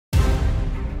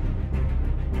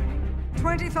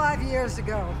25 years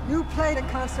ago, you played a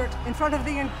concert in front of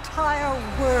the entire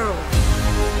world.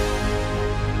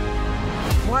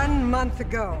 1 month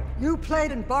ago, you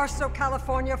played in Barstow,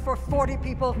 California for 40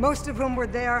 people, most of whom were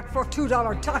there for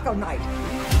 $2 taco night.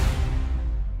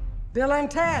 Bill and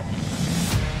Ted,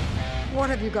 what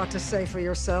have you got to say for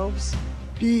yourselves?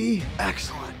 Be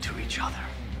excellent to each other.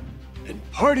 And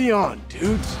party on,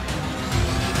 dudes.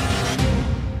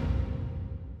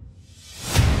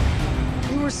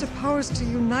 You were supposed to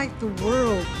unite the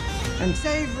world and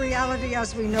save reality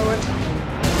as we know it.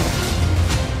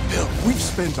 Bill, we've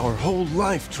spent our whole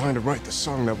life trying to write the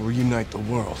song that will unite the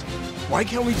world. Why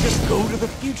can't we just go to the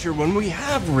future when we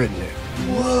have written it?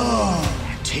 Whoa!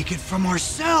 And take it from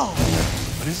ourselves!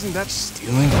 But isn't that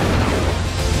stealing?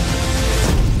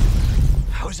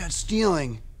 How is that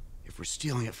stealing if we're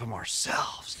stealing it from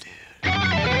ourselves, dude?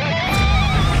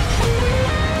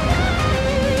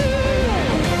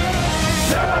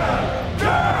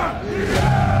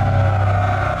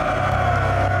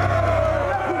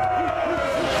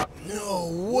 No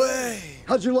way!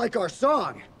 How'd you like our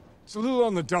song? It's a little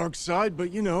on the dark side,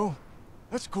 but you know,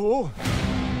 that's cool.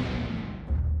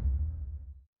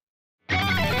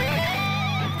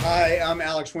 Hi, I'm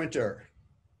Alex Winter.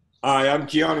 Hi, I'm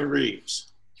Keanu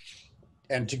Reeves.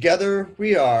 And together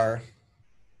we are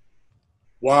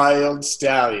Wild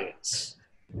Stallions.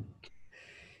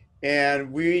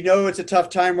 And we know it's a tough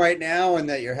time right now and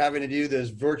that you're having to do this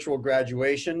virtual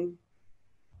graduation.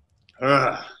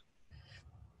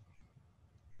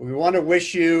 We want to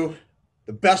wish you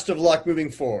the best of luck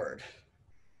moving forward.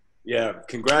 Yeah,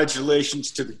 congratulations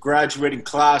to the graduating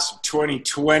class of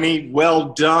 2020. Well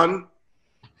done.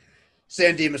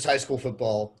 San Dimas High School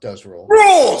football does roll.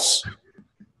 Rules!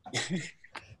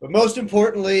 But most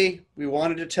importantly, we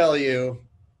wanted to tell you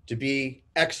to be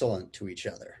excellent to each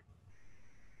other.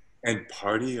 And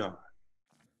party on.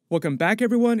 Welcome back,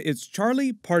 everyone. It's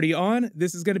Charlie, Party On.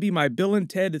 This is going to be my Bill and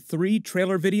Ted 3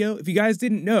 trailer video. If you guys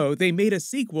didn't know, they made a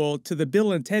sequel to the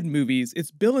Bill and Ted movies. It's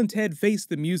Bill and Ted Face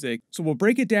the Music. So we'll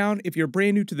break it down. If you're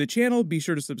brand new to the channel, be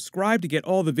sure to subscribe to get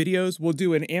all the videos. We'll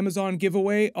do an Amazon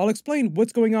giveaway. I'll explain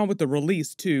what's going on with the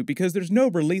release too, because there's no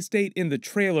release date in the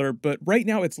trailer, but right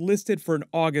now it's listed for an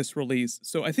August release.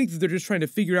 So I think that they're just trying to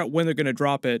figure out when they're going to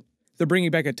drop it. They're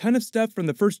bringing back a ton of stuff from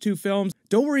the first 2 films.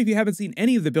 Don't worry if you haven't seen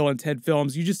any of the Bill and Ted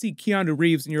films. You just see Keanu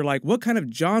Reeves and you're like, what kind of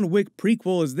John Wick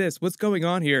prequel is this? What's going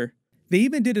on here? They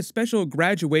even did a special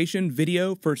graduation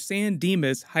video for San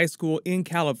Dimas High School in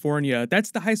California.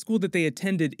 That's the high school that they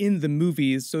attended in the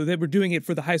movies, so they were doing it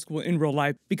for the high school in real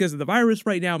life. Because of the virus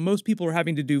right now, most people are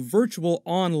having to do virtual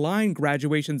online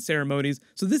graduation ceremonies,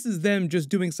 so this is them just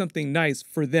doing something nice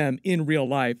for them in real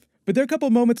life. But there are a couple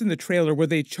moments in the trailer where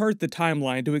they chart the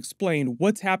timeline to explain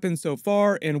what's happened so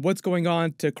far and what's going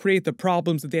on to create the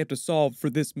problems that they have to solve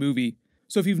for this movie.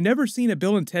 So if you've never seen a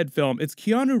Bill and Ted film, it's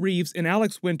Keanu Reeves and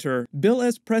Alex Winter, Bill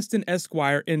S. Preston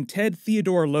Esquire, and Ted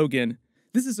Theodore Logan.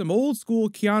 This is some old school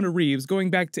Keanu Reeves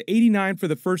going back to '89 for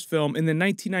the first film and then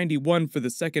 1991 for the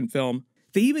second film.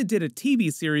 They even did a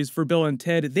TV series for Bill and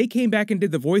Ted. They came back and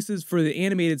did the voices for the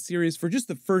animated series for just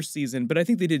the first season, but I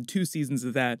think they did 2 seasons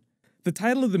of that. The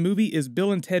title of the movie is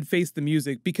Bill and Ted Face the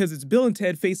Music because it's Bill and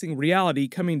Ted facing reality,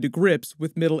 coming to grips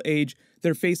with middle age.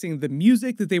 They're facing the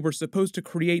music that they were supposed to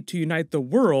create to unite the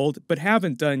world, but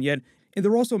haven't done yet. And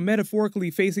they're also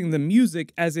metaphorically facing the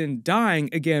music as in dying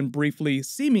again briefly,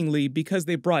 seemingly because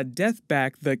they brought Death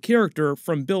back, the character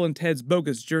from Bill and Ted's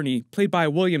Bogus Journey, played by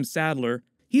William Sadler.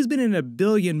 He's been in a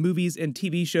billion movies and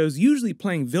TV shows, usually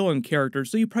playing villain characters,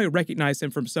 so you probably recognize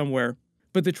him from somewhere.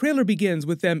 But the trailer begins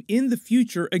with them in the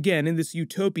future, again in this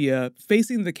utopia,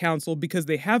 facing the council because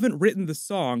they haven't written the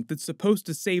song that's supposed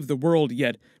to save the world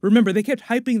yet. Remember, they kept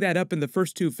hyping that up in the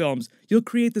first 2 films. You'll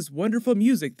create this wonderful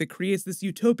music that creates this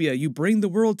utopia. You bring the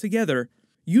world together.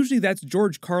 Usually that's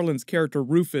George Carlin's character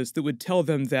Rufus that would tell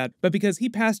them that, but because he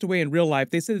passed away in real life,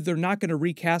 they said that they're not going to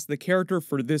recast the character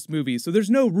for this movie. So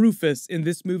there's no Rufus in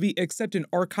this movie except in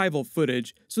archival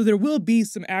footage. So there will be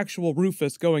some actual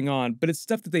Rufus going on, but it's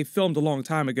stuff that they filmed a long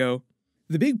time ago.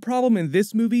 The big problem in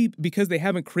this movie, because they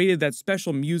haven't created that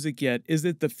special music yet, is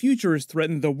that the future is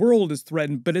threatened, the world is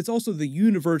threatened, but it's also the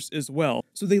universe as well.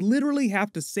 So they literally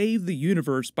have to save the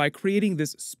universe by creating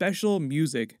this special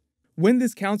music. When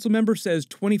this council member says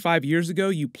 25 years ago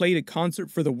you played a concert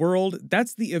for the world,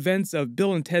 that's the events of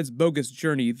Bill and Ted's Bogus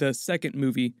Journey, the second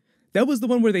movie. That was the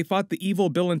one where they fought the evil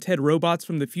Bill and Ted robots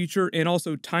from the future and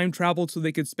also time traveled so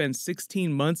they could spend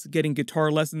 16 months getting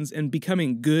guitar lessons and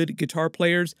becoming good guitar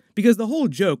players. Because the whole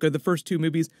joke of the first 2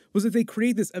 movies was that they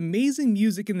create this amazing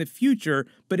music in the future,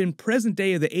 but in present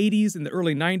day of the 80s and the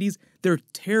early 90s, they're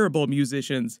terrible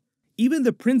musicians. Even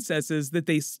the princesses that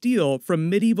they steal from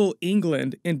medieval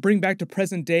England and bring back to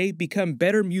present day become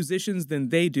better musicians than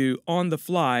they do on the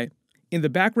fly. In the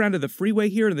background of the freeway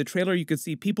here in the trailer, you can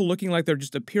see people looking like they're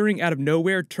just appearing out of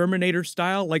nowhere, Terminator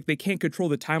style, like they can't control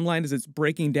the timeline as it's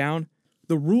breaking down.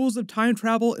 The rules of time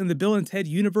travel in the Bill and Ted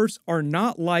universe are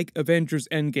not like Avengers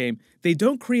Endgame. They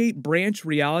don't create branch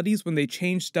realities when they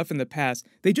change stuff in the past.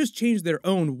 They just change their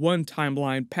own one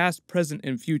timeline, past, present,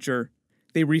 and future.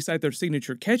 They recite their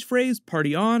signature catchphrase,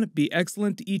 party on, be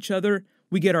excellent to each other.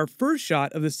 We get our first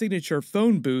shot of the signature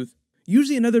phone booth.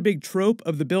 Usually another big trope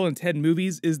of the Bill and Ted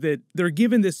movies is that they're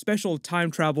given this special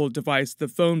time travel device, the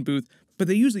phone booth, but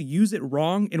they usually use it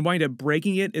wrong and wind up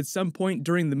breaking it at some point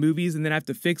during the movies and then have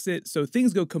to fix it, so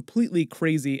things go completely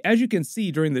crazy, as you can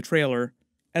see during the trailer.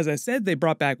 As I said, they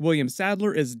brought back William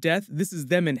Sadler as Death. This is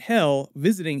them in hell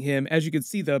visiting him, as you can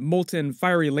see the molten,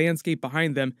 fiery landscape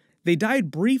behind them. They died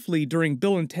briefly during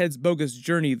Bill and Ted's Bogus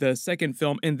Journey, the second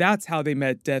film, and that's how they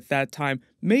met Death that time.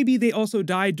 Maybe they also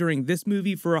died during this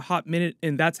movie for a hot minute,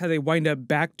 and that's how they wind up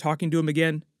back talking to him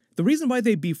again. The reason why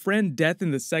they befriend Death in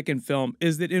the second film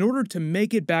is that in order to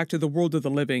make it back to the world of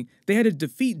the living, they had to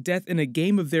defeat Death in a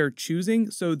game of their choosing,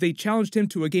 so they challenged him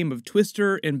to a game of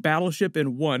Twister and Battleship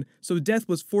and won, so Death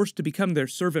was forced to become their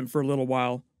servant for a little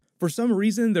while. For some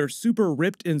reason, they're super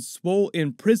ripped and swole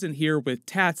in prison here with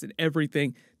tats and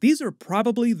everything. These are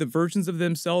probably the versions of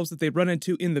themselves that they run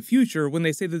into in the future when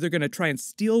they say that they're going to try and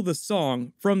steal the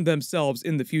song from themselves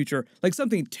in the future. Like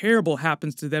something terrible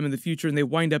happens to them in the future and they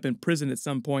wind up in prison at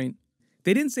some point.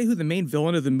 They didn't say who the main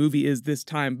villain of the movie is this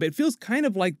time, but it feels kind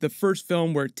of like the first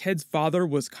film where Ted's father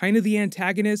was kind of the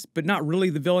antagonist, but not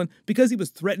really the villain, because he was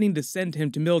threatening to send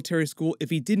him to military school if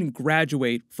he didn't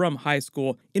graduate from high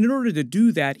school. And in order to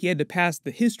do that, he had to pass the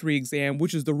history exam,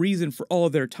 which is the reason for all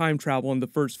of their time travel in the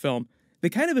first film. They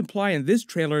kind of imply in this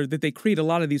trailer that they create a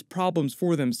lot of these problems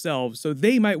for themselves, so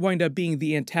they might wind up being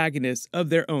the antagonists of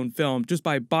their own film just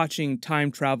by botching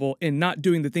time travel and not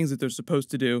doing the things that they're supposed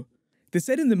to do. They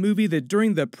said in the movie that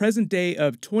during the present day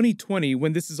of 2020,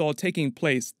 when this is all taking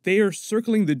place, they are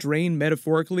circling the drain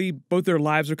metaphorically. Both their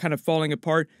lives are kind of falling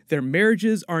apart. Their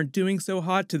marriages aren't doing so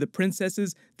hot to the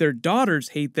princesses. Their daughters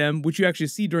hate them, which you actually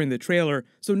see during the trailer.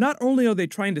 So not only are they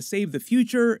trying to save the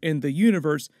future and the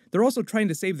universe, they're also trying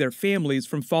to save their families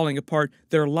from falling apart,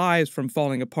 their lives from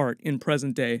falling apart in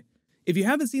present day. If you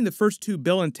haven't seen the first two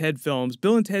Bill and Ted films,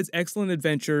 Bill and Ted's Excellent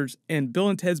Adventures and Bill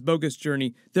and Ted's Bogus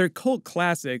Journey, they're cult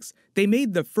classics. They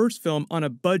made the first film on a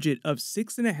budget of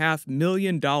 $6.5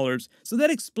 million, so that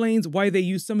explains why they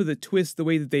use some of the twists the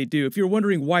way that they do, if you're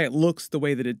wondering why it looks the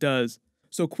way that it does.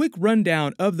 So quick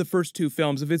rundown of the first two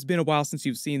films if it's been a while since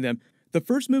you've seen them. The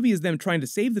first movie is them trying to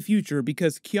save the future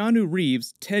because Keanu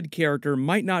Reeves, Ted character,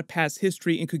 might not pass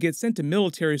history and could get sent to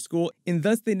military school, and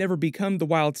thus they never become the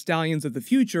wild stallions of the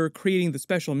future, creating the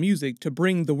special music to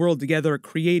bring the world together,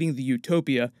 creating the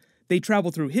utopia. They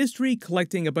travel through history,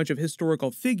 collecting a bunch of historical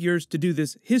figures to do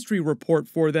this history report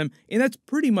for them, and that's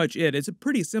pretty much it. It's a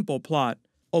pretty simple plot.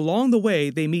 Along the way,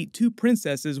 they meet two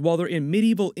princesses while they're in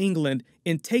medieval England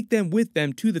and take them with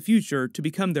them to the future to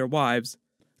become their wives.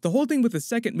 The whole thing with the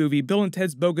second movie, Bill and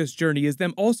Ted's Bogus Journey, is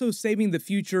them also saving the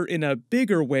future in a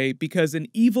bigger way because an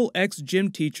evil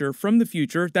ex-gym teacher from the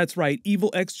future, that's right,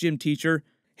 evil ex-gym teacher,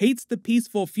 hates the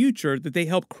peaceful future that they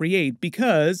helped create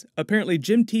because apparently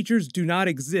gym teachers do not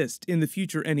exist in the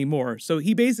future anymore. So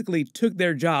he basically took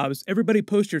their jobs. Everybody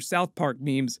post your South Park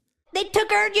memes. They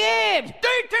took our jobs!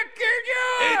 They took your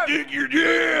jobs! They took your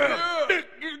job!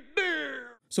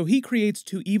 So he creates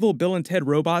two evil Bill and Ted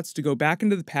robots to go back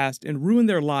into the past and ruin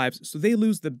their lives so they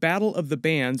lose the Battle of the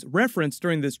Bands, referenced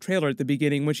during this trailer at the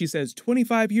beginning when she says,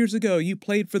 25 years ago you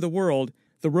played for the world.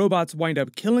 The robots wind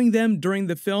up killing them during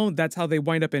the film. That's how they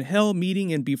wind up in hell,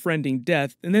 meeting and befriending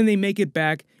Death, and then they make it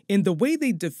back. And the way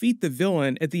they defeat the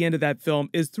villain at the end of that film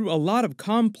is through a lot of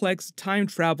complex time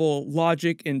travel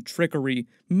logic and trickery,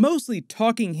 mostly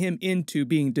talking him into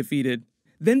being defeated.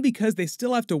 Then because they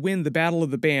still have to win the Battle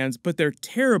of the Bands, but they're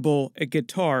terrible at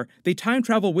guitar, they time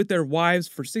travel with their wives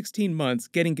for 16 months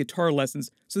getting guitar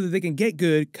lessons so that they can get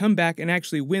good, come back, and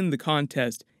actually win the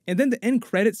contest. And then the end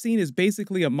credit scene is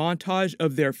basically a montage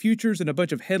of their futures and a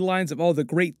bunch of headlines of all the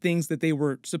great things that they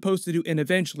were supposed to do and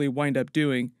eventually wind up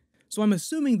doing. So I'm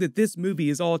assuming that this movie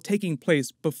is all taking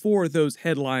place before those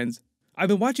headlines. I've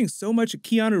been watching so much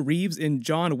Keanu Reeves in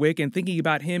John Wick and thinking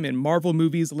about him in Marvel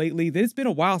movies lately that it's been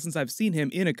a while since I've seen him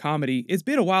in a comedy. It's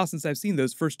been a while since I've seen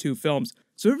those first two films.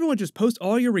 So everyone just post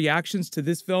all your reactions to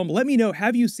this film. Let me know,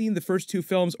 have you seen the first two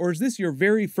films or is this your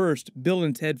very first Bill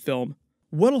and Ted film?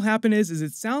 What'll happen is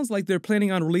it sounds like they're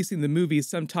planning on releasing the movie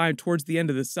sometime towards the end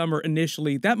of the summer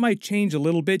initially. That might change a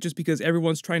little bit just because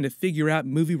everyone's trying to figure out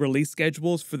movie release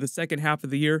schedules for the second half of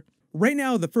the year. Right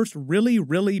now, the first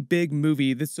really big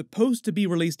movie that's supposed to be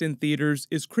released in theaters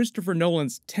is Christopher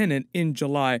Nolan's Tenet in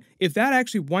July. If that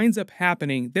actually winds up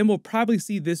happening, then we'll probably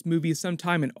see this movie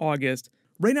sometime in August.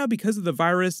 Right now, because of the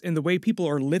virus and the way people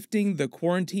are lifting the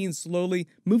quarantine slowly,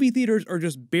 movie theaters are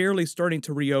just barely starting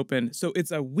to reopen, so it's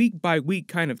a week-by-week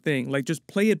kind of thing, like just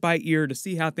play it by ear to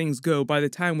see how things go by the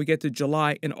time we get to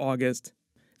July and August.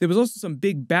 There was also some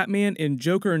big Batman and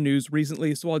Joker news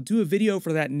recently, so I'll do a video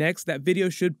for that next. That video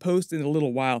should post in a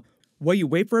little while. While you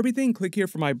wait for everything, click here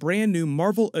for my brand new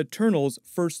Marvel Eternals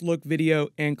first look video,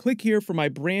 and click here for my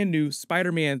brand new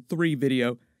Spider-Man 3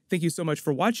 video. Thank you so much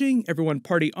for watching. Everyone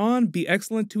party on, be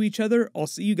excellent to each other. I'll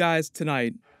see you guys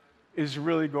tonight. Is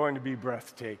really going to be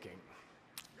breathtaking.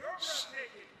 You're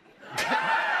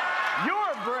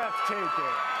breathtaking.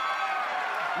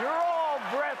 You're all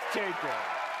breathtaking.